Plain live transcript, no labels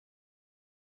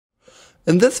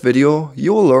In this video,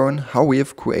 you will learn how we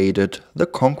have created the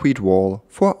concrete wall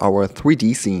for our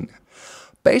 3D scene.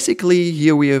 Basically,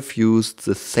 here we have used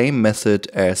the same method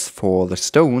as for the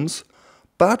stones,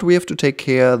 but we have to take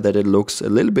care that it looks a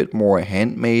little bit more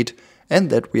handmade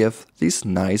and that we have these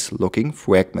nice looking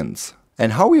fragments.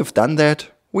 And how we have done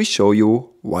that, we show you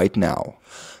right now.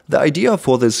 The idea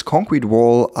for this concrete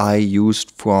wall I used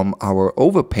from our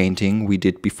overpainting we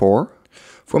did before.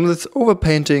 From this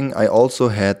overpainting I also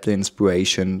had the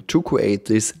inspiration to create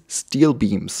these steel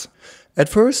beams. At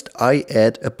first I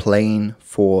add a plane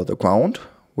for the ground,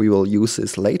 we will use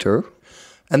this later.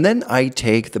 And then I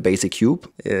take the basic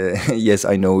cube. Yes,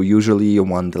 I know usually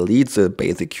one deletes the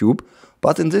basic cube,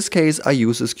 but in this case I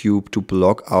use this cube to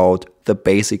block out the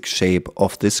basic shape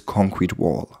of this concrete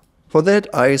wall. For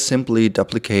that I simply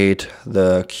duplicate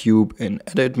the cube in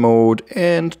edit mode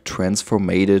and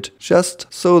transformate it just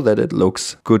so that it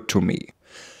looks good to me.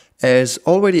 As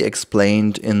already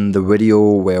explained in the video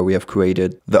where we have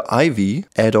created the ivy,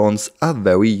 add-ons are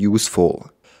very useful.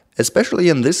 Especially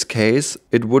in this case,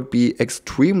 it would be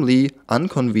extremely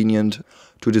inconvenient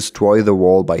to destroy the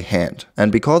wall by hand.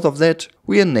 And because of that,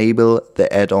 we enable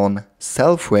the add-on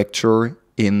cell fracture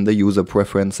in the user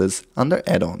preferences under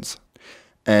add-ons.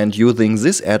 And using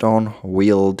this add-on,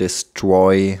 we'll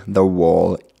destroy the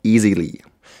wall easily.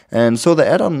 And so the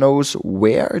add-on knows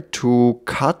where to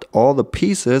cut all the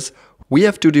pieces. We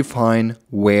have to define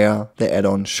where the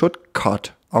add-on should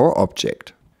cut our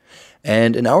object.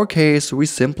 And in our case, we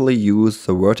simply use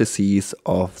the vertices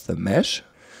of the mesh.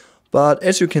 But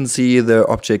as you can see, the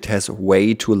object has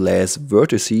way too less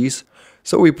vertices.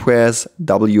 So we press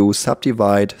W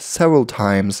subdivide several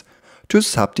times to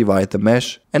subdivide the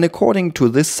mesh, and according to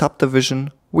this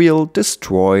subdivision, we'll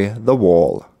destroy the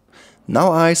wall.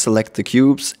 Now I select the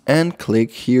cubes and click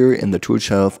here in the tool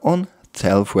shelf on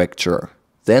Cell Fracture.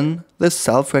 Then the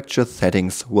Cell Fracture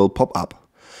settings will pop up.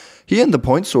 Here in the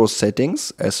point source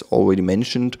settings, as already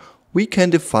mentioned, we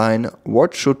can define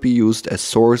what should be used as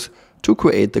source to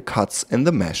create the cuts in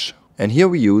the mesh. And here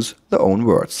we use the own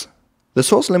words. The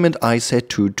source limit I set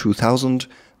to 2000,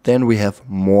 then we have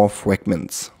more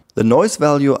fragments. The noise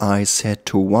value I set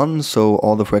to 1, so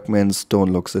all the fragments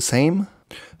don't look the same.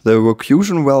 The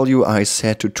recursion value I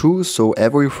set to 2, so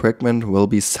every fragment will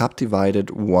be subdivided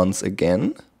once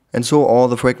again. And so all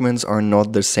the fragments are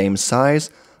not the same size.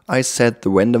 I set the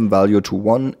random value to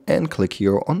 1 and click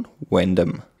here on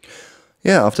random.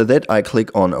 Yeah, after that I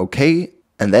click on OK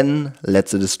and then let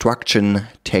the destruction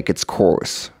take its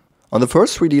course. On the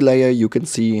first 3D layer you can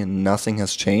see nothing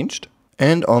has changed.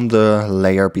 And on the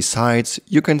layer besides,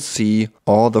 you can see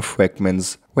all the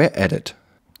fragments were added.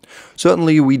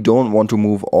 Certainly we don't want to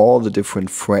move all the different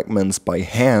fragments by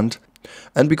hand,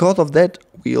 and because of that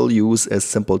we'll use a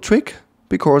simple trick,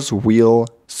 because we'll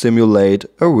simulate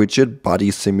a rigid body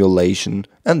simulation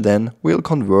and then we'll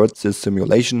convert this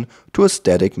simulation to a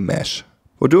static mesh.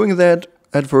 For doing that,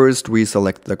 at first we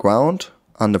select the ground,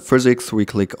 under physics we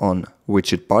click on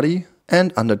rigid body,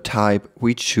 and under type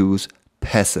we choose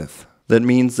passive. That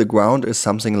means the ground is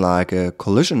something like a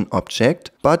collision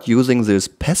object, but using this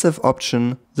passive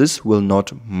option, this will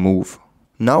not move.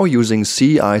 Now using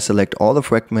C, I select all the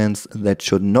fragments that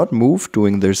should not move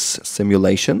during this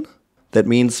simulation. That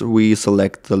means we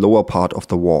select the lower part of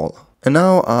the wall. And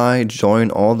now I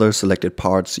join all the selected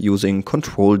parts using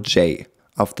Ctrl J.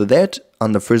 After that,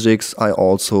 under physics, I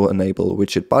also enable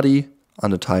rigid body,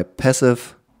 under type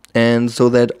passive. And so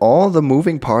that all the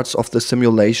moving parts of the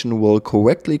simulation will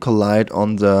correctly collide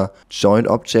on the joint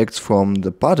objects from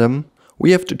the bottom,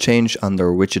 we have to change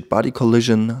under rigid body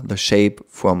collision the shape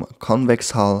from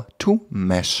convex hull to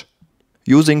mesh.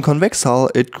 Using convex hull,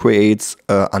 it creates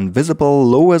an invisible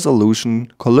low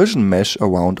resolution collision mesh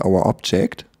around our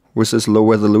object. With this low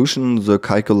resolution, the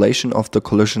calculation of the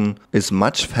collision is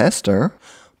much faster,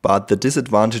 but the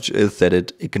disadvantage is that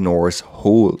it ignores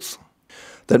holes.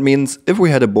 That means if we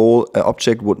had a bowl, an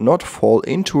object would not fall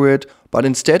into it, but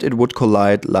instead it would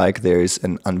collide like there is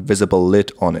an invisible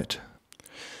lid on it.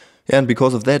 And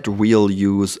because of that we'll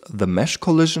use the mesh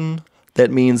collision.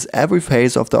 That means every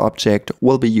face of the object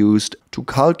will be used to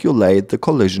calculate the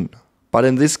collision. But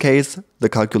in this case the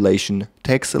calculation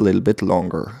takes a little bit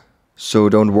longer. So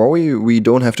don't worry, we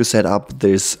don't have to set up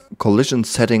this collision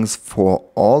settings for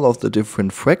all of the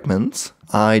different fragments.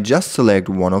 I just select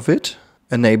one of it.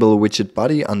 Enable rigid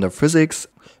body under physics,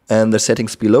 and the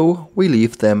settings below we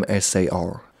leave them as they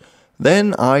are.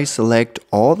 Then I select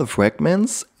all the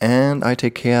fragments and I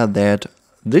take care that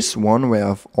this one where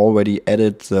I've already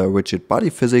added the rigid body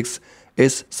physics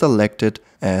is selected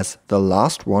as the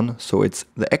last one, so it's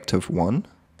the active one.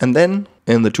 And then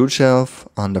in the tool shelf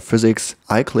under physics,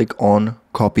 I click on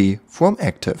copy from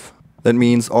active. That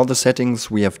means all the settings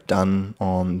we have done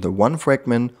on the one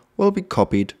fragment will be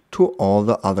copied to all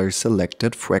the other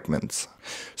selected fragments.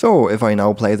 So if I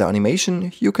now play the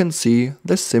animation, you can see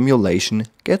the simulation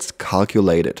gets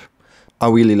calculated. I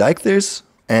really like this,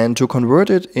 and to convert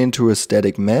it into a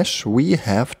static mesh, we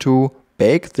have to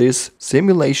bake this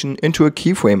simulation into a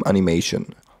keyframe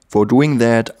animation. For doing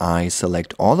that, I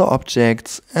select all the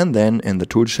objects and then in the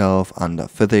tool shelf under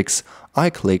physics, I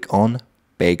click on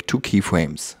bake to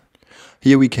keyframes.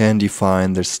 Here we can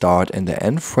define the start and the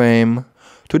end frame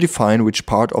to define which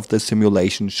part of the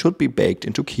simulation should be baked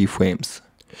into keyframes.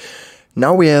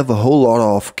 Now we have a whole lot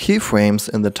of keyframes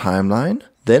in the timeline.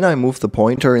 Then I move the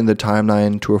pointer in the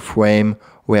timeline to a frame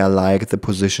where I like the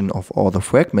position of all the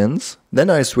fragments. Then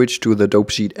I switch to the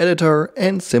dope sheet editor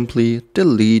and simply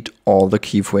delete all the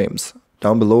keyframes.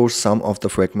 Down below, some of the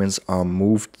fragments are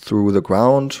moved through the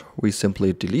ground. We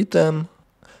simply delete them.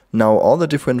 Now all the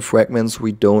different fragments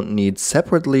we don't need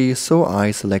separately, so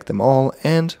I select them all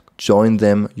and join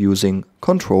them using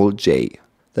Ctrl J.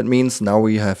 That means now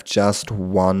we have just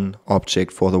one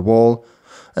object for the wall,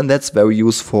 and that's very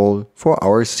useful for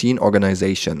our scene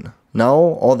organization. Now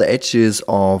all the edges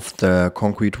of the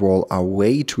concrete wall are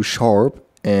way too sharp,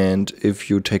 and if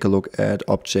you take a look at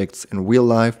objects in real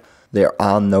life, there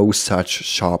are no such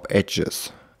sharp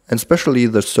edges. And especially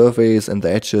the surface and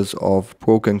the edges of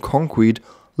broken concrete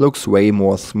looks way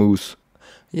more smooth.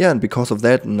 Yeah, and because of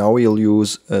that, now we'll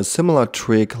use a similar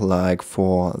trick like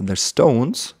for the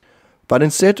stones, but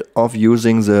instead of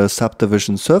using the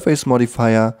subdivision surface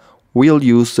modifier, we'll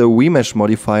use the remesh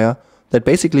modifier that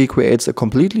basically creates a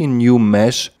completely new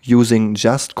mesh using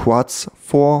just quads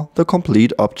for the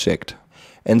complete object.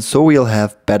 And so we'll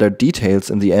have better details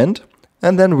in the end,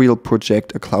 and then we'll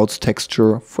project a cloud's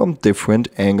texture from different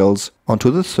angles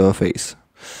onto the surface.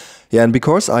 Yeah, and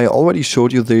because I already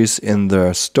showed you this in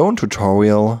the stone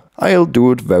tutorial, I'll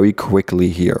do it very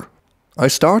quickly here. I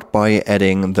start by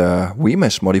adding the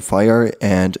remesh modifier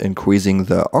and increasing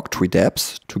the octree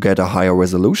depth to get a higher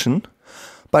resolution.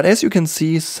 But as you can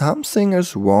see, something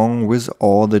is wrong with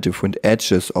all the different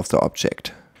edges of the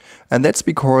object. And that's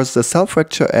because the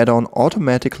self-fracture add-on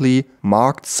automatically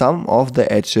marked some of the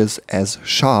edges as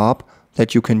sharp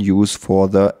that you can use for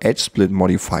the edge split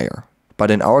modifier.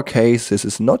 But in our case, this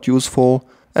is not useful,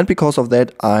 and because of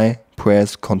that I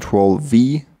press Ctrl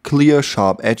V, clear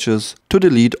sharp edges, to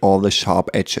delete all the sharp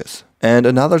edges. And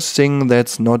another thing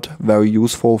that's not very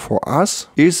useful for us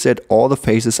is that all the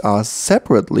faces are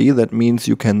separately. That means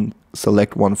you can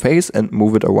select one face and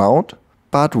move it around,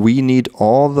 but we need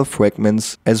all the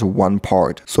fragments as one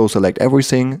part. So select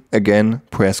everything, again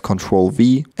press Ctrl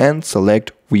V and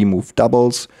select remove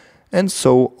doubles, and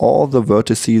so all the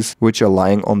vertices which are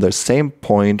lying on the same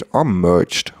point are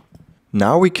merged.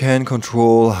 Now we can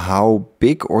control how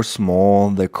big or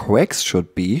small the cracks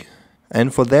should be,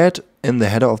 and for that, in the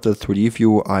header of the 3D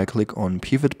view, I click on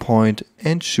pivot point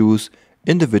and choose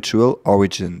individual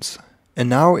origins. And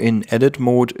now in edit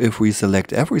mode, if we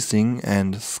select everything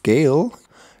and scale,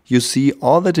 you see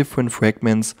all the different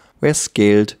fragments were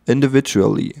scaled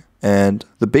individually. And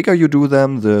the bigger you do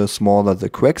them, the smaller the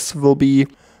cracks will be,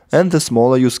 and the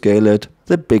smaller you scale it,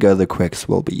 the bigger the cracks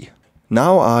will be.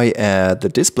 Now I add the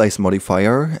displace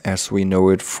modifier as we know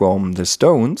it from the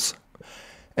stones.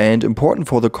 And important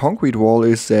for the concrete wall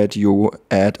is that you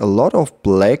add a lot of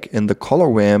black in the color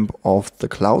ramp of the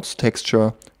clouds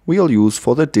texture we'll use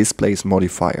for the displace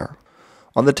modifier.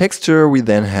 On the texture we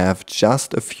then have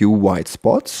just a few white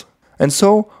spots, and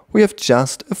so we have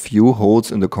just a few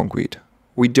holes in the concrete.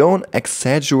 We don't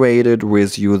exaggerate it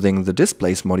with using the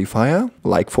displace modifier,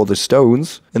 like for the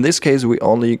stones. In this case we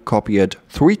only copy it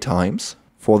 3 times.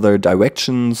 For the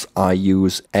directions I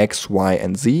use X, Y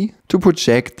and Z to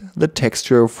project the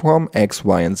texture from X,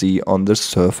 Y and Z on the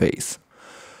surface.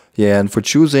 Yeah, and for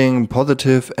choosing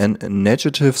positive and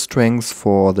negative strengths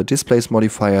for the displace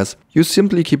modifiers, you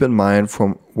simply keep in mind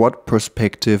from what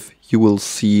perspective you will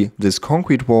see this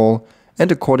concrete wall,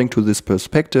 and according to this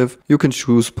perspective you can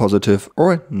choose positive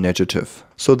or negative,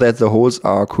 so that the holes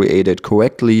are created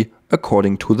correctly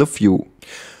according to the view.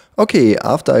 Okay,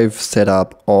 after I've set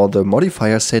up all the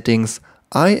modifier settings,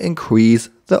 I increase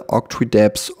the octree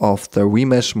depth of the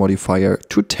remesh modifier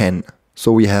to 10.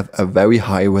 So we have a very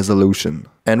high resolution.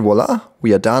 And voila,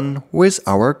 we are done with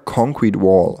our concrete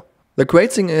wall. The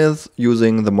great thing is,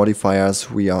 using the modifiers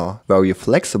we are very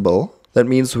flexible. That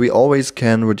means we always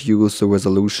can reduce the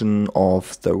resolution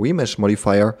of the remesh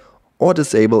modifier or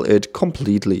disable it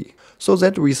completely, so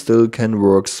that we still can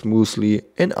work smoothly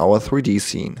in our 3D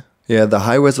scene. Yeah, the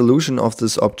high resolution of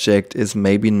this object is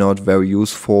maybe not very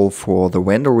useful for the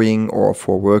rendering or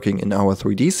for working in our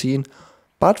 3D scene,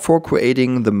 but for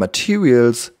creating the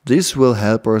materials, this will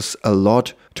help us a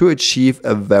lot to achieve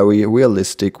a very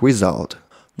realistic result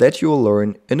that you'll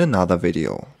learn in another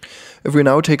video. If we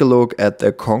now take a look at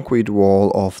the concrete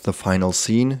wall of the final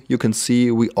scene, you can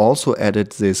see we also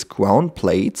added these ground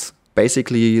plates.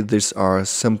 Basically, these are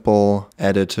simple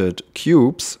edited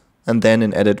cubes. And then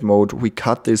in edit mode, we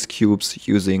cut these cubes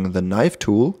using the knife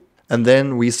tool. And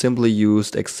then we simply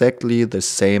used exactly the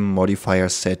same modifier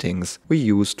settings we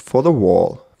used for the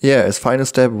wall. Yeah, as final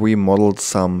step, we modeled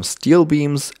some steel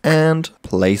beams and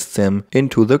placed them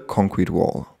into the concrete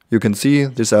wall. You can see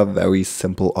these are very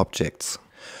simple objects.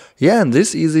 Yeah, and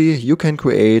this easy, you can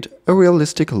create a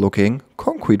realistic looking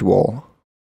concrete wall.